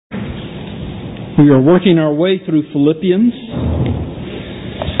We are working our way through Philippians,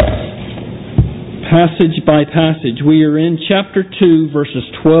 passage by passage. We are in chapter 2, verses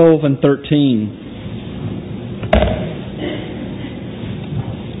 12 and 13.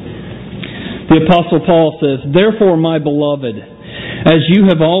 The Apostle Paul says, "Therefore, my beloved, as you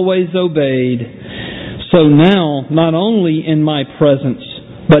have always obeyed, so now, not only in my presence,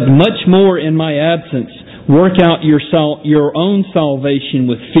 but much more in my absence, work out your own salvation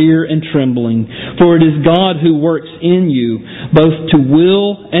with fear and trembling. For it is God who works in you, both to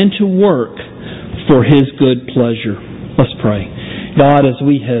will and to work for His good pleasure." Let's pray. God, as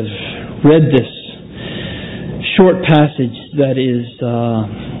we have read this short passage that is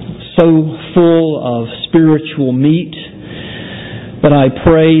so full of spiritual meat, but I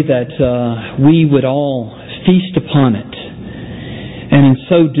pray that we would all feast upon it, and in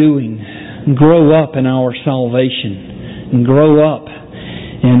so doing, grow up in our salvation and grow up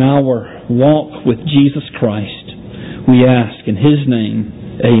in our walk with Jesus Christ. We ask in His name,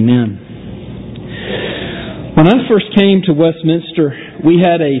 amen. When I first came to Westminster, we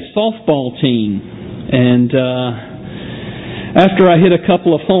had a softball team, and after I hit a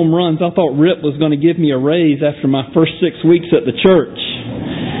couple of home runs, I thought Rip was going to give me a raise after my first 6 weeks at the church.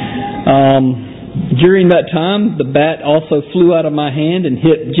 During that time, the bat also flew out of my hand and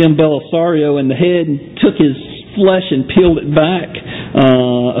hit Jim Belisario in the head and took his flesh and peeled it back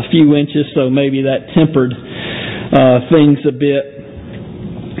a few inches, so maybe that tempered things a bit.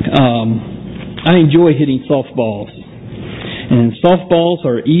 I enjoy hitting softballs, and softballs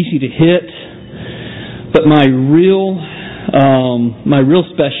are easy to hit, but my real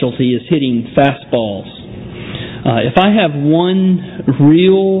specialty is hitting fastballs. If I have one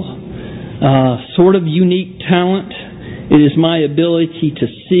real sort of unique talent, it is my ability to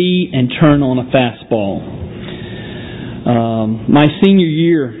see and turn on a fastball. My senior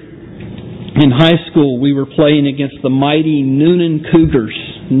year in high school, we were playing against the mighty Noonan Cougars,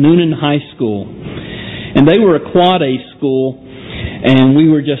 Noonan High School. And they were a quad A school, and we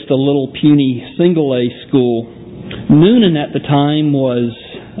were just a little puny single A school. Noonan at the time was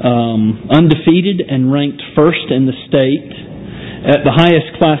undefeated and ranked first in the state at the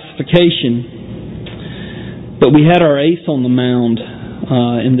highest classification, but we had our ace on the mound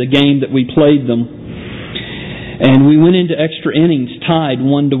in the game that we played them, and we went into extra innings tied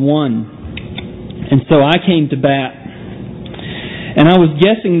 1-1. And so I came to bat, and I was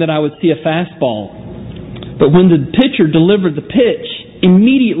guessing that I would see a fastball, but when the pitcher delivered the pitch,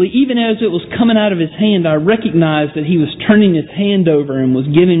 immediately, even as it was coming out of his hand, I recognized that he was turning his hand over and was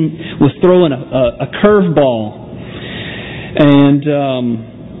throwing a curveball. And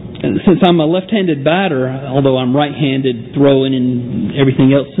since I'm a left-handed batter, although I'm right-handed throwing and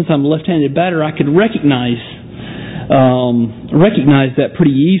everything else, since I'm a left-handed batter, I could recognize that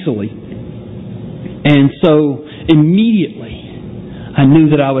pretty easily. And so immediately, I knew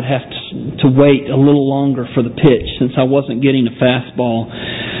that I would have to wait a little longer for the pitch since I wasn't getting a fastball.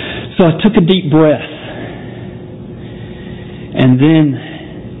 So I took a deep breath, and then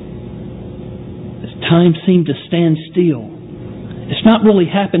as time seemed to stand still. It's not really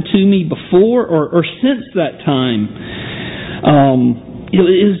happened to me before or since that time. It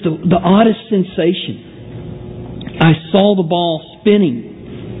is the oddest sensation. I saw the ball spinning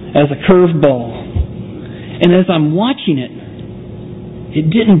as a curveball, and as I'm watching it, it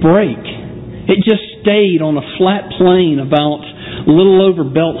didn't break. It just stayed on a flat plane about a little over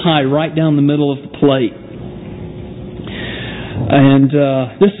belt high right down the middle of the plate. And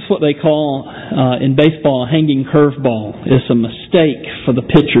this is what they call in baseball a hanging curveball. It's a mistake for the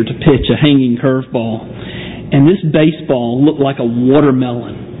pitcher to pitch a hanging curveball. And this baseball looked like a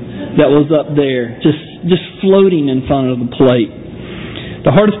watermelon that was up there, just floating in front of the plate.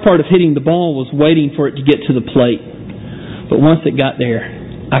 The hardest part of hitting the ball was waiting for it to get to the plate. But once it got there,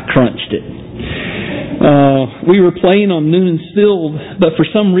 I crunched it. We were playing on Noonan's Field, but for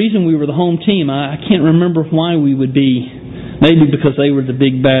some reason we were the home team. I can't remember why we would be. Maybe because they were the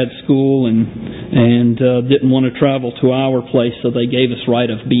big bad school and didn't want to travel to our place, so they gave us right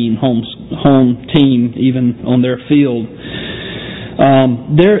of being home team even on their field.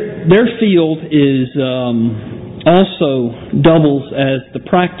 Their field is also doubles as the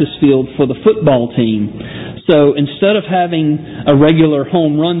practice field for the football team. So instead of having a regular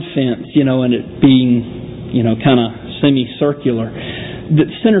home run fence, and it being, kind of semicircular, the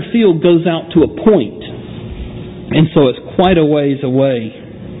center field goes out to a point. And so it's quite a ways away.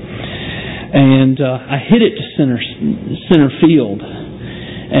 And I hit it to center field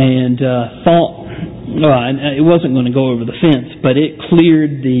and thought, it wasn't going to go over the fence, but it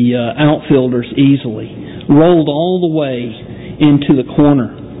cleared the outfielders easily, rolled all the way into the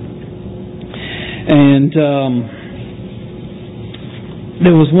corner. And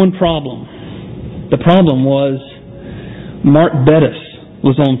there was one problem. The problem was Mark Bettis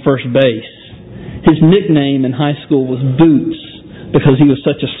was on first base. His nickname in high school was Boots because he was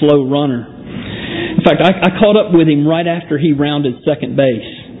such a slow runner. In fact, I caught up with him right after he rounded second base.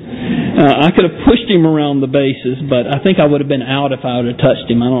 I could have pushed him around the bases, but I think I would have been out if I would have touched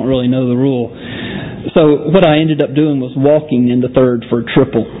him. I don't really know the rule. So what I ended up doing was walking into third for a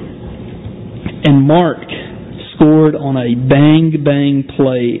triple. And Mark scored on a bang-bang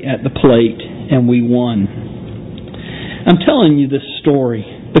play at the plate, and we won. I'm telling you this story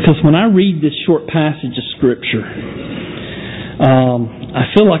because when I read this short passage of Scripture, I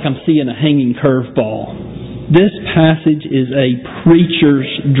feel like I'm seeing a hanging curveball. This passage is a preacher's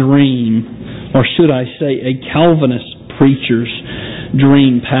dream, or should I say a Calvinist preacher's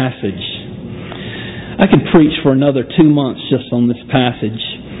dream passage. I could preach for another 2 months just on this passage,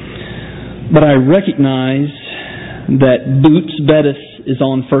 but I recognize that Boots Bettis is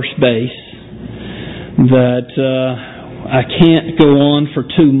on first base, that I can't go on for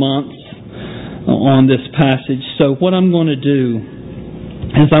 2 months on this passage. So what I'm going to do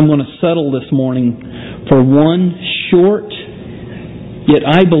is I'm going to settle this morning for one short, yet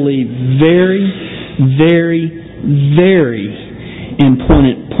I believe very, very, very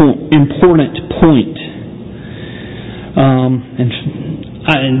important point.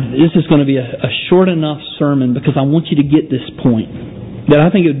 And this is going to be a short enough sermon because I want you to get this point. That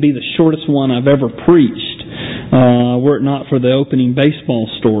I think it would be the shortest one I've ever preached, were it not for the opening baseball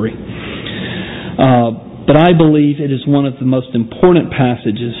story. But I believe it is one of the most important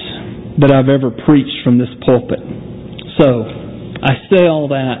passages that I've ever preached from this pulpit. So, I say all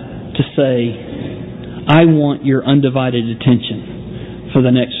that to say, I want your undivided attention for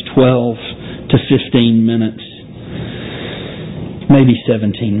the next 12 to 15 minutes. Maybe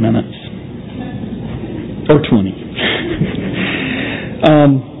 17 minutes. Or 20.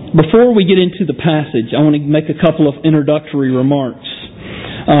 Before we get into the passage, I want to make a couple of introductory remarks.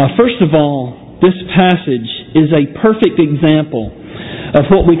 First of all, this passage is a perfect example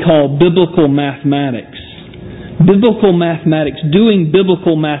of what we call biblical mathematics. Biblical mathematics, doing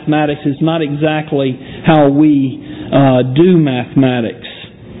biblical mathematics is not exactly how we do mathematics.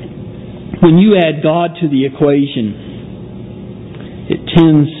 When you add God to the equation, it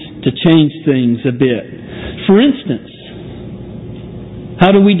tends to change things a bit. For instance,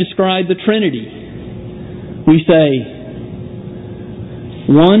 how do we describe the Trinity? We say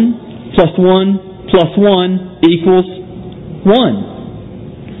 1 plus 1 plus 1 equals 1.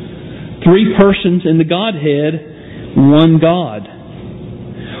 3 persons in the Godhead, 1 God.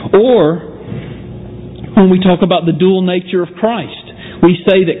 Or, when we talk about the dual nature of Christ, we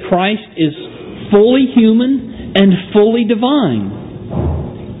say that Christ is fully human and fully divine.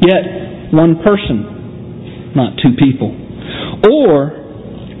 Yet, 1 person, not 2 people. Or,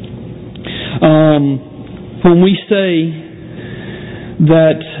 when we say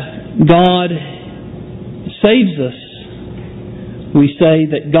that God saves us, we say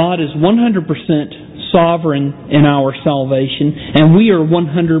that God is 100% sovereign in our salvation, and we are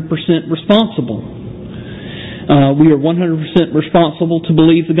 100% responsible. We are 100% responsible to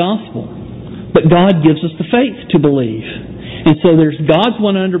believe the gospel. But God gives us the faith to believe. And so there's God's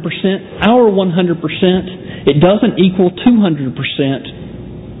 100%, our 100%. It doesn't equal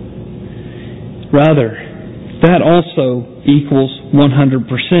 200%. Rather, that also equals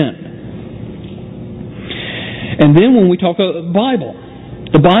 100%. And then when we talk about the Bible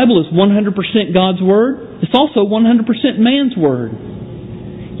is 100% God's Word. It's also 100% man's Word.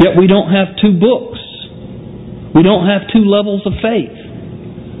 Yet we don't have 2 books. We don't have 2 levels of faith.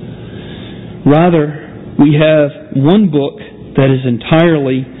 Rather, we have 1 book that is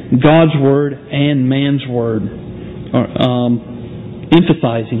entirely God's Word and man's Word.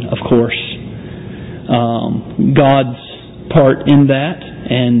 Emphasizing, of course, God's part in that,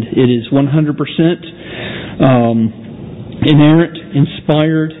 and it is 100% inerrant,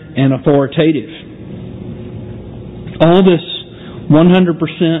 inspired, and authoritative. All this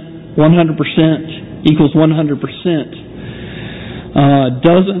 100% equals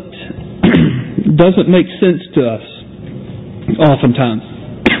 100% doesn't make sense to us oftentimes.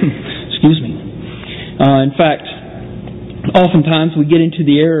 Excuse me. In fact, oftentimes we get into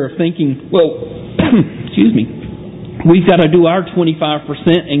the error of thinking, well, excuse me, we've got to do our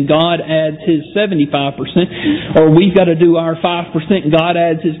 25% and God adds His 75%, or we've got to do our 5% and God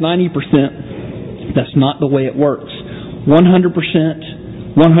adds His 90%. That's not the way it works. 100%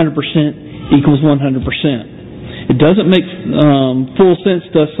 equals 100%. It doesn't make full sense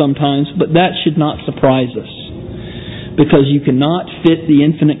to us sometimes, but that should not surprise us. Because you cannot fit the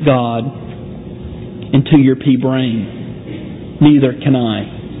infinite God into your pea brain. Neither can I.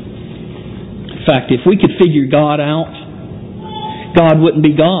 In fact, if we could figure God out, God wouldn't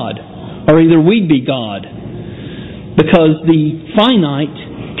be God, or either we'd be God, because the finite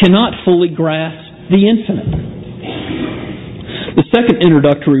cannot fully grasp the infinite. The second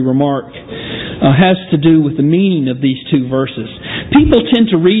introductory remark has to do with the meaning of these two verses. People tend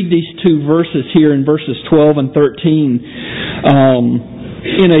to read these two verses here in verses 12 and 13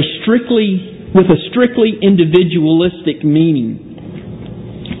 with a strictly individualistic meaning.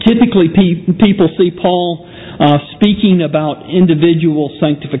 Typically, people see Paul speaking about individual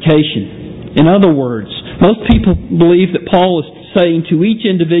sanctification. In other words, most people believe that Paul is saying to each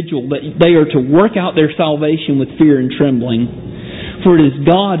individual that they are to work out their salvation with fear and trembling, for it is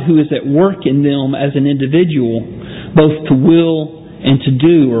God who is at work in them as an individual, both to will and to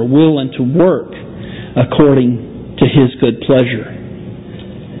do, or will and to work, according to His good pleasure.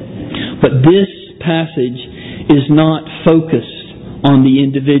 But this passage is not focused on the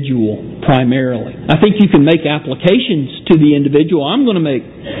individual primarily. I think you can make applications to the individual. I'm going to make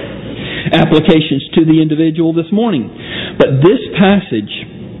applications to the individual this morning. But this passage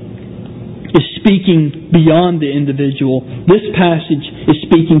is speaking beyond the individual. This passage is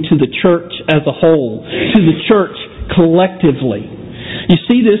speaking to the church as a whole, to the church collectively. You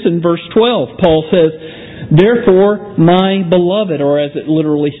see this in verse 12. Paul says, "Therefore, my beloved," or as it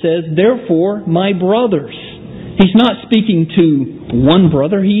literally says, "Therefore, my brothers." He's not speaking to one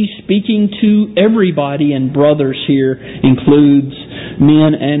brother. He's speaking to everybody, and brothers here includes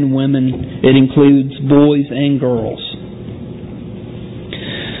men and women. It includes boys and girls.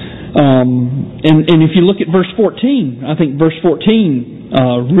 And if you look at verse 14, I think verse 14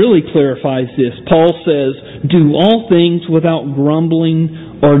 really clarifies this. Paul says, "Do all things without grumbling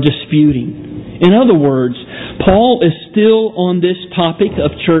or disputing." In other words, Paul is still on this topic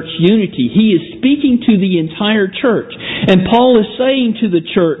of church unity. He is speaking to the entire church. And Paul is saying to the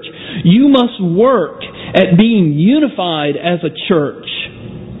church, you must work at being unified as a church,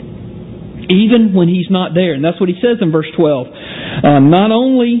 even when He's not there. And that's what he says in verse 12. Not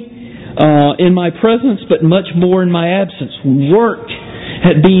only in my presence, but much more in my absence. Work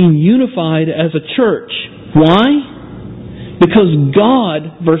at being unified as a church. Why? Because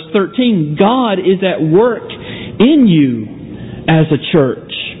God, verse 13, God is at work in you as a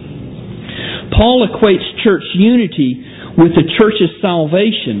church. Paul equates church unity with the church's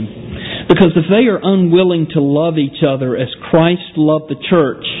salvation, because if they are unwilling to love each other as Christ loved the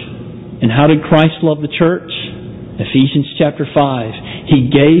church, and how did Christ love the church? Ephesians chapter 5. He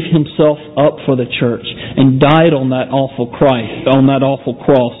gave Himself up for the church and died on that awful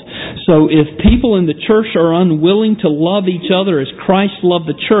cross. So if people in the church are unwilling to love each other as Christ loved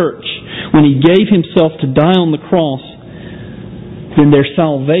the church when He gave Himself to die on the cross, then their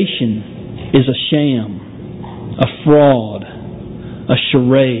salvation is a sham, a fraud, a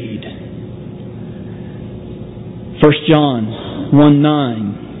charade. 1 John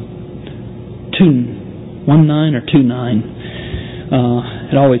 1:9 or 2:9.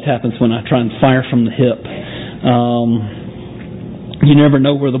 It always happens when I try and fire from the hip. You never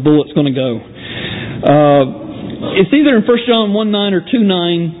know where the bullet's going to go. It's either in 1 John 1:9 or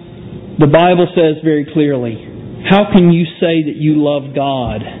 2:9. The Bible says very clearly, how can you say that you love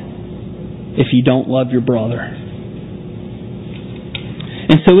God if you don't love your brother?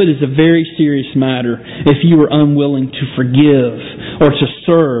 And so it is a very serious matter if you are unwilling to forgive or to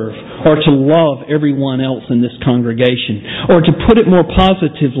serve or to love everyone else in this congregation. Or to put it more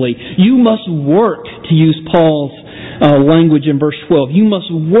positively, you must work, to use Paul's language in verse 12. You must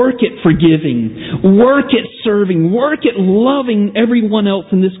work at forgiving, work at serving, work at loving everyone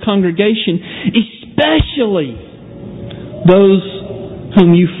else in this congregation, especially those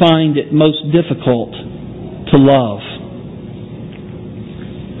whom you find it most difficult to love.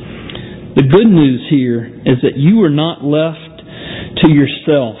 The good news here is that you are not left to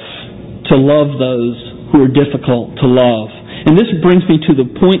yourself to love those who are difficult to love. And this brings me to the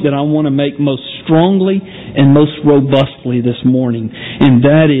point that I want to make most strongly and most robustly this morning. And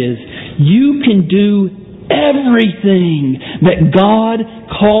that is, you can do everything that God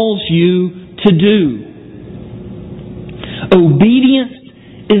calls you to do. Obedience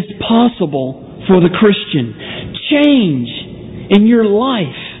is possible for the Christian. Change in your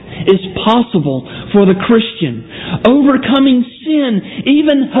life is possible for the Christian. Overcoming sin,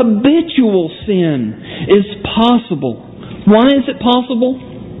 even habitual sin, is possible. Why is it possible?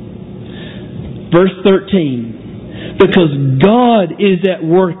 Verse 13. Because God is at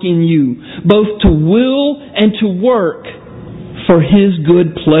work in you, both to will and to work for His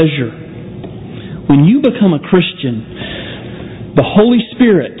good pleasure. When you become a Christian, the Holy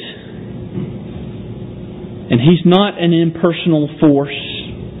Spirit And He's not an impersonal force.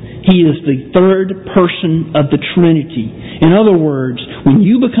 He is the third person of the Trinity. In other words, when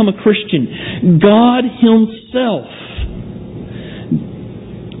you become a Christian, God Himself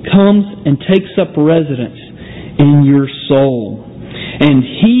comes and takes up residence in your soul. And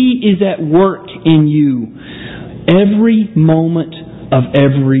He is at work in you every moment of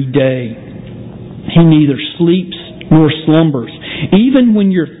every day. He neither sleeps nor slumbers. Even when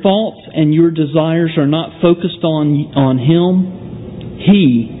your thoughts and your desires are not focused on Him,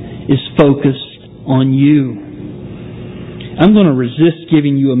 He is focused on you. I'm going to resist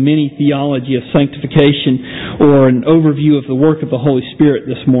giving you a mini theology of sanctification or an overview of the work of the Holy Spirit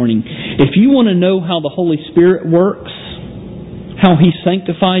this morning. If you want to know how the Holy Spirit works, how He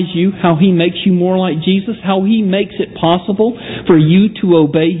sanctifies you, how He makes you more like Jesus, how He makes it possible for you to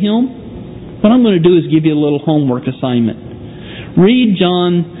obey Him, what I'm going to do is give you a little homework assignment. Read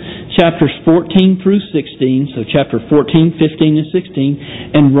John chapters 14 through 16, so chapter 14, 15, and 16,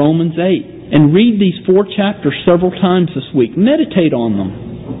 and Romans 8. And read these 4 chapters several times this week. Meditate on them.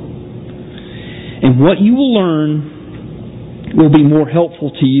 And what you will learn will be more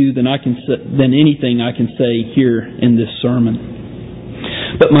helpful to you than anything I can say here in this sermon.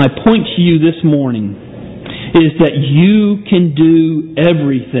 But my point to you this morning is that you can do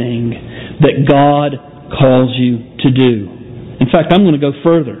everything that God calls you to do. In fact, I'm going to go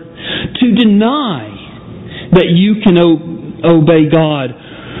further. To deny that you can obey God,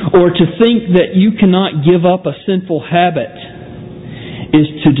 or to think that you cannot give up a sinful habit, is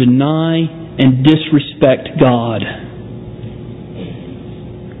to deny and disrespect God.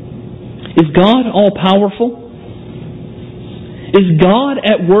 Is God all-powerful? Is God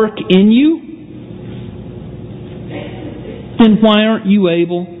at work in you? Then why aren't you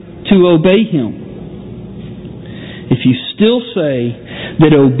able to obey Him? If you still say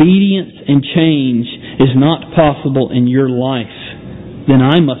that obedience and change is not possible in your life, then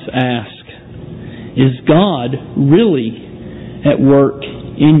I must ask, is God really at work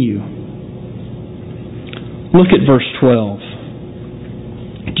in you? Look at verse 12.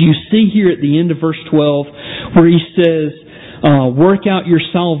 Do you see here at the end of verse 12 where He says, work out your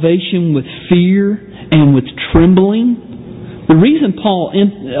salvation with fear and with trembling? The reason Paul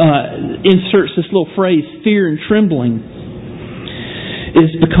inserts this little phrase, fear and trembling,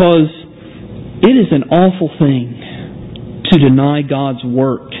 is because it is an awful thing to deny God's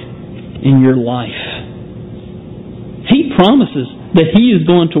work in your life. He promises that He is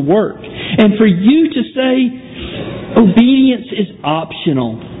going to work. And for you to say obedience is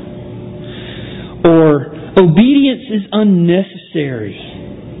optional, or obedience is unnecessary,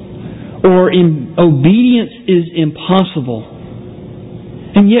 or obedience is impossible,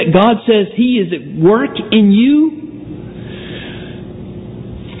 and yet God says He is at work in you,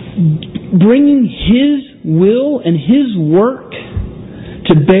 bringing His will and His work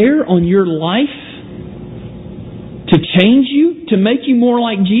to bear on your life, to change you, to make you more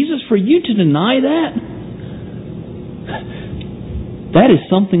like Jesus, for you to deny that is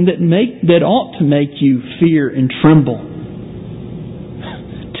something that ought to make you fear and tremble.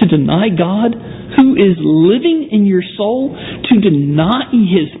 To deny God who is living in your soul, to deny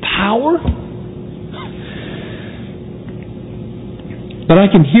His power. But I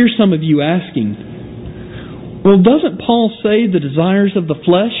can hear some of you asking, well, doesn't Paul say the desires of the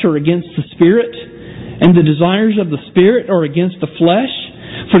flesh are against the Spirit, and the desires of the Spirit are against the flesh?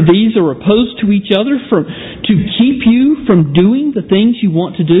 For these are opposed to each other to keep you from doing the things you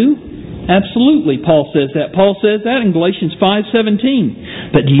want to do? Absolutely, Paul says that. Paul says that in Galatians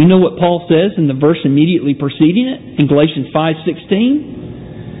 5:17. But do you know what Paul says in the verse immediately preceding it? In Galatians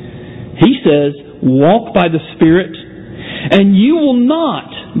 5:16? He says, walk by the Spirit, and you will not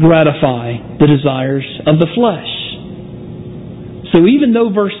gratify the desires of the flesh. So even though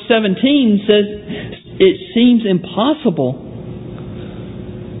verse 17 says it seems impossible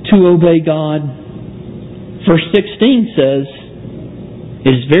to obey God, verse 16 says it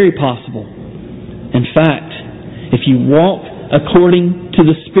is very possible. In fact, if you walk according to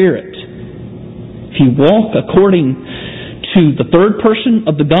the Spirit, if you walk according to the third person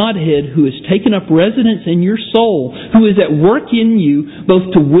of the Godhead who has taken up residence in your soul, who is at work in you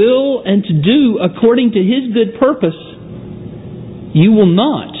both to will and to do according to His good purpose, you will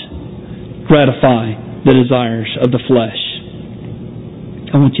not gratify the desires of the flesh.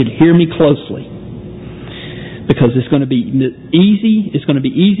 I want you to hear me closely, because it's going to be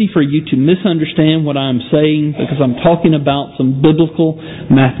easy for you to misunderstand what I'm saying, because I'm talking about some biblical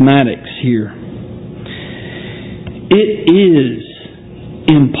mathematics here. It is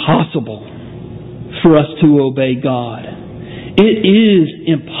impossible for us to obey God. It is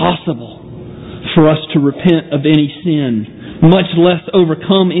impossible for us to repent of any sin, much less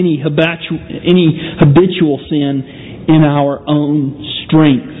overcome any habitual sin in our own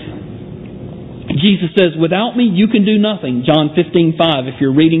strength. Jesus says, without me, you can do nothing. John 15:5. If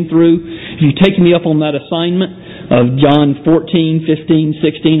you're reading through, if you take me up on that assignment of John 14, 15,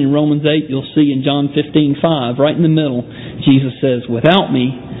 16, and Romans 8, you'll see in John 15:5, right in the middle, Jesus says, without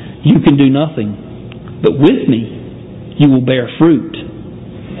me, you can do nothing. But with me, you will bear fruit.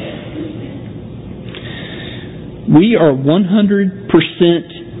 We are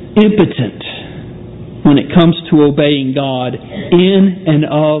 100% impotent when it comes to obeying God in and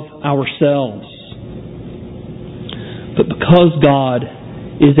of ourselves. But because God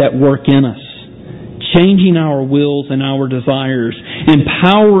is at work in us, changing our wills and our desires,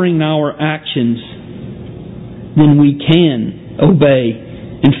 empowering our actions, then we can obey.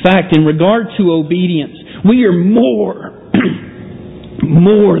 In fact, in regard to obedience, we are more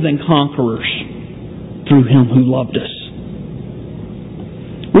than conquerors through Him who loved us.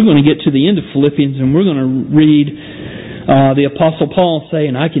 We're going to get to the end of Philippians and we're going to read the Apostle Paul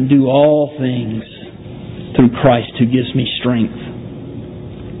saying, I can do all things through Christ who gives me strength.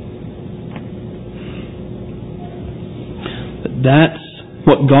 But that's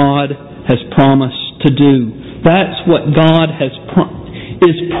what God has promised to do. That's what God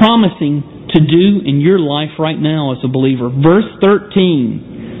is promising to do in your life right now as a believer. Verse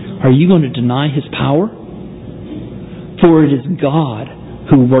 13, are you going to deny His power? For it is God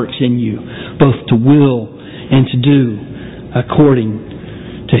who works in you, both to will and to do according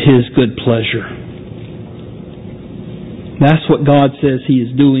to His good pleasure. That's what God says He is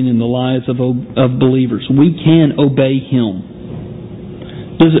doing in the lives of believers. We can obey Him.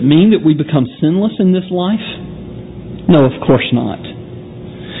 Does it mean that we become sinless in this life? No, of course not.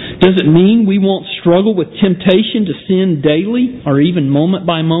 Does it mean we won't struggle with temptation to sin daily or even moment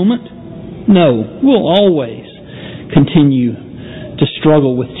by moment? No, we'll always continue to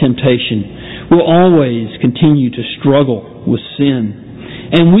struggle with temptation. We'll always continue to struggle with sin.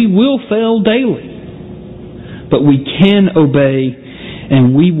 And we will fail daily. But we can obey,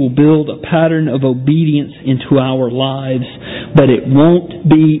 and we will build a pattern of obedience into our lives. But it won't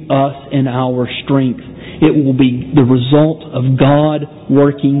be us and our strength. It will be the result of God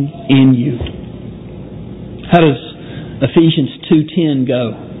working in you. How does Ephesians 2:10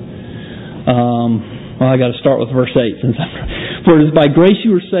 go? I got to start with verse 8. For it is by grace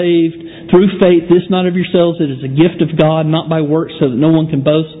you are saved, through faith, this not of yourselves, it is a gift of God, not by works, so that no one can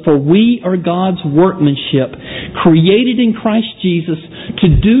boast. For we are God's workmanship, created in Christ Jesus to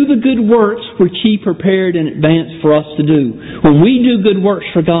do the good works which He prepared in advance for us to do. When we do good works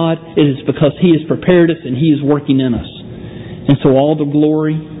for God, it is because He has prepared us and He is working in us. And so all the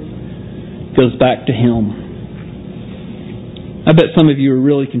glory goes back to Him. I bet some of you are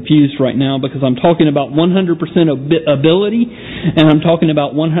really confused right now because I'm talking about 100% ability and I'm talking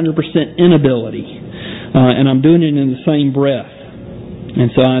about 100% inability. And I'm doing it in the same breath. And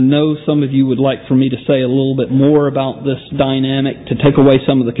so I know some of you would like for me to say a little bit more about this dynamic to take away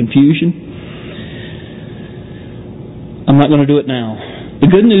some of the confusion. I'm not going to do it now. The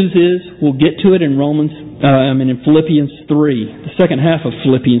good news is we'll get to it in Philippians 3, the second half of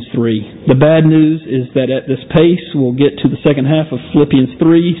Philippians 3. The bad news is that at this pace we'll get to the second half of Philippians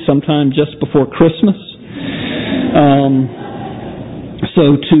 3 sometime just before Christmas.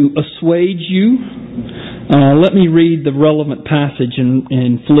 So to assuage you, let me read the relevant passage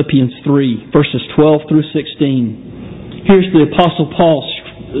in Philippians 3, verses 12 through 16. Here's the Apostle Paul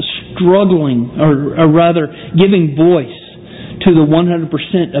struggling, or rather giving voice to the 100%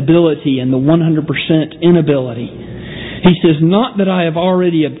 ability and the 100% inability. He says, not that I have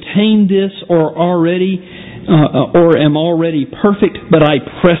already obtained this or am already perfect, but I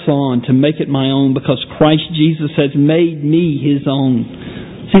press on to make it my own because Christ Jesus has made me His own.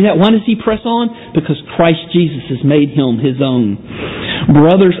 See that? Why does he press on? Because Christ Jesus has made him His own.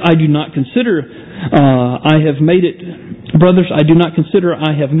 Brothers, I do not consider I have made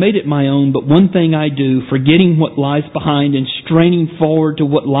it my own, but one thing I do, forgetting what lies behind and straining forward to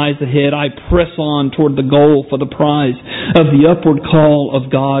what lies ahead, I press on toward the goal for the prize of the upward call of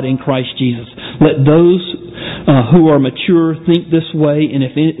God in Christ Jesus. Let those who are mature think this way, and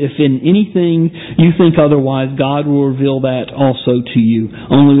if in anything you think otherwise, God will reveal that also to you.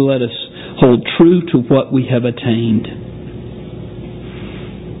 Only let us hold true to what we have attained.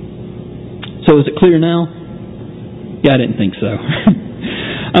 So is it clear now? Yeah, I didn't think so.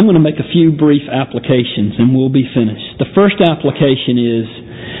 I'm going to make a few brief applications and we'll be finished. The first application is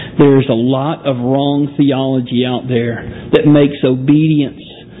there's a lot of wrong theology out there that makes obedience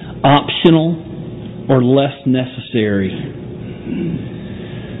optional or less necessary.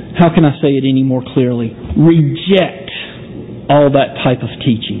 how can I say it any more clearly? Reject all that type of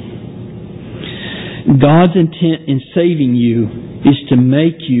teaching. God's intent in saving you is to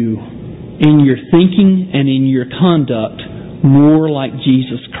make you, in your thinking and in your conduct, more like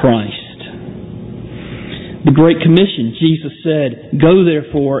Jesus Christ. The Great Commission, Jesus said, "Go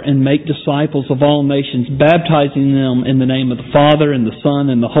therefore and make disciples of all nations, baptizing them in the name of the Father and the Son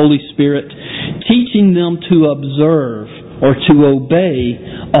and the Holy Spirit, teaching them to observe or to obey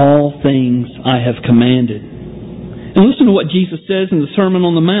all things I have commanded." And listen to what Jesus says in the Sermon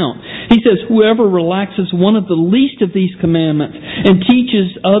on the Mount. He says, "Whoever relaxes one of the least of these commandments and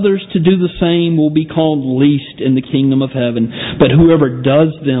teaches others to do the same will be called least in the kingdom of heaven. But whoever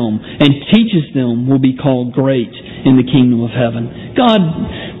does them and teaches them will be called great in the kingdom of heaven." God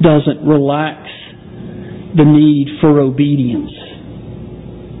doesn't relax the need for obedience.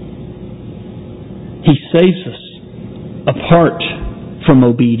 He saves us apart from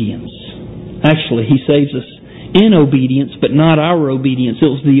obedience. Actually, He saves us in obedience, but not our obedience. It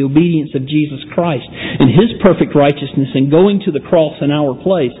was the obedience of Jesus Christ and His perfect righteousness and going to the cross in our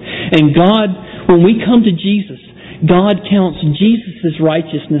place. And God, when we come to Jesus, God counts Jesus'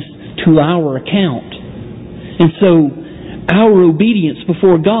 righteousness to our account. And so our obedience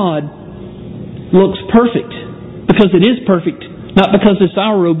before God looks perfect because it is perfect, not because it's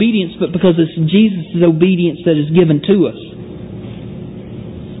our obedience, but because it's Jesus' obedience that is given to us.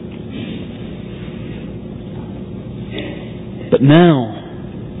 But now,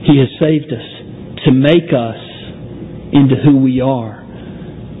 He has saved us to make us into who we are.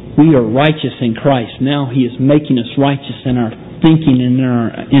 We are righteous in Christ. Now He is making us righteous in our thinking and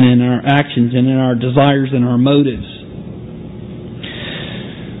in our actions and in our desires and our motives.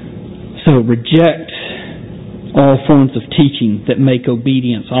 So reject all forms of teaching that make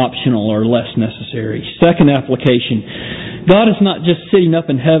obedience optional or less necessary. Second application, God is not just sitting up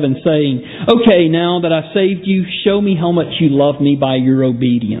in heaven saying, "Okay, now that I've saved you, show me how much you love me by your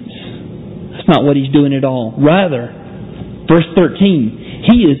obedience." That's not what He's doing at all. Rather, verse 13,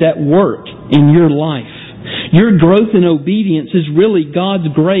 He is at work in your life. Your growth in obedience is really God's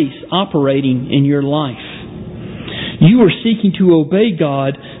grace operating in your life. You are seeking to obey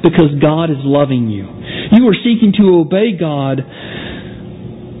God because God is loving you. You are seeking to obey God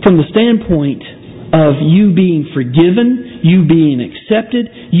from the standpoint of you being forgiven, you being accepted,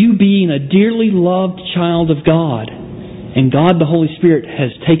 you being a dearly loved child of God. And God, the Holy Spirit,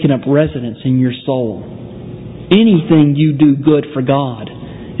 has taken up residence in your soul. Anything you do good for God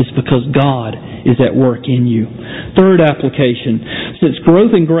is because God is at work in you. Third application, since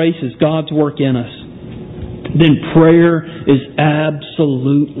growth in grace is God's work in us, then prayer is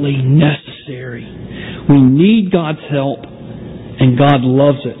absolutely necessary. We need God's help, and God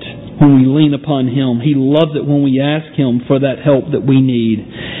loves it when we lean upon Him. He loves it when we ask Him for that help that we need.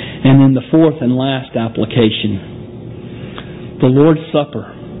 And then the fourth and last application, the Lord's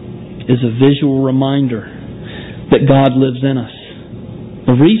Supper is a visual reminder that God lives in us.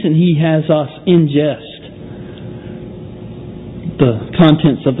 The reason He has us ingest the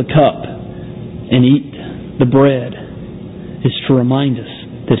contents of the cup and eat the bread is to remind us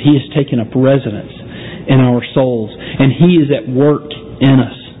that He has taken up residence in our souls and He is at work in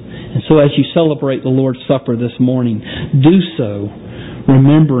us. And so as you celebrate the Lord's Supper this morning, do so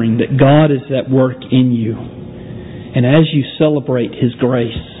remembering that God is at work in you. And as you celebrate His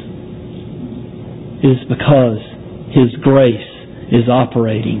grace, it is because His grace is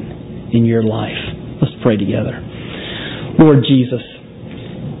operating in your life. Let's pray together. Lord Jesus,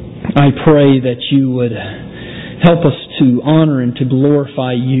 I pray that You would help us to honor and to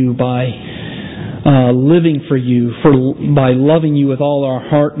glorify You by living for You, by loving You with all our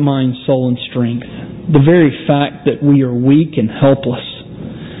heart, mind, soul, and strength. The very fact that we are weak and helpless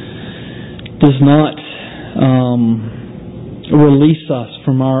does not release us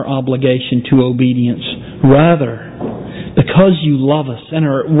from our obligation to obedience. Rather, because You love us and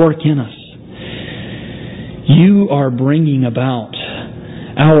are at work in us, You are bringing about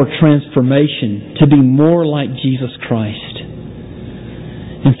our transformation to be more like Jesus Christ.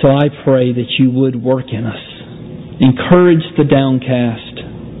 And so I pray that You would work in us. Encourage the downcast.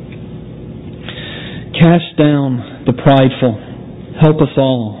 Cast down the prideful. Help us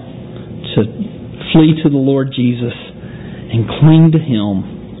all to flee to the Lord Jesus and cling to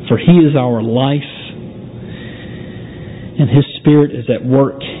Him, for He is our life and His Spirit is at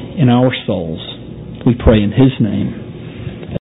work in our souls. We pray in His name.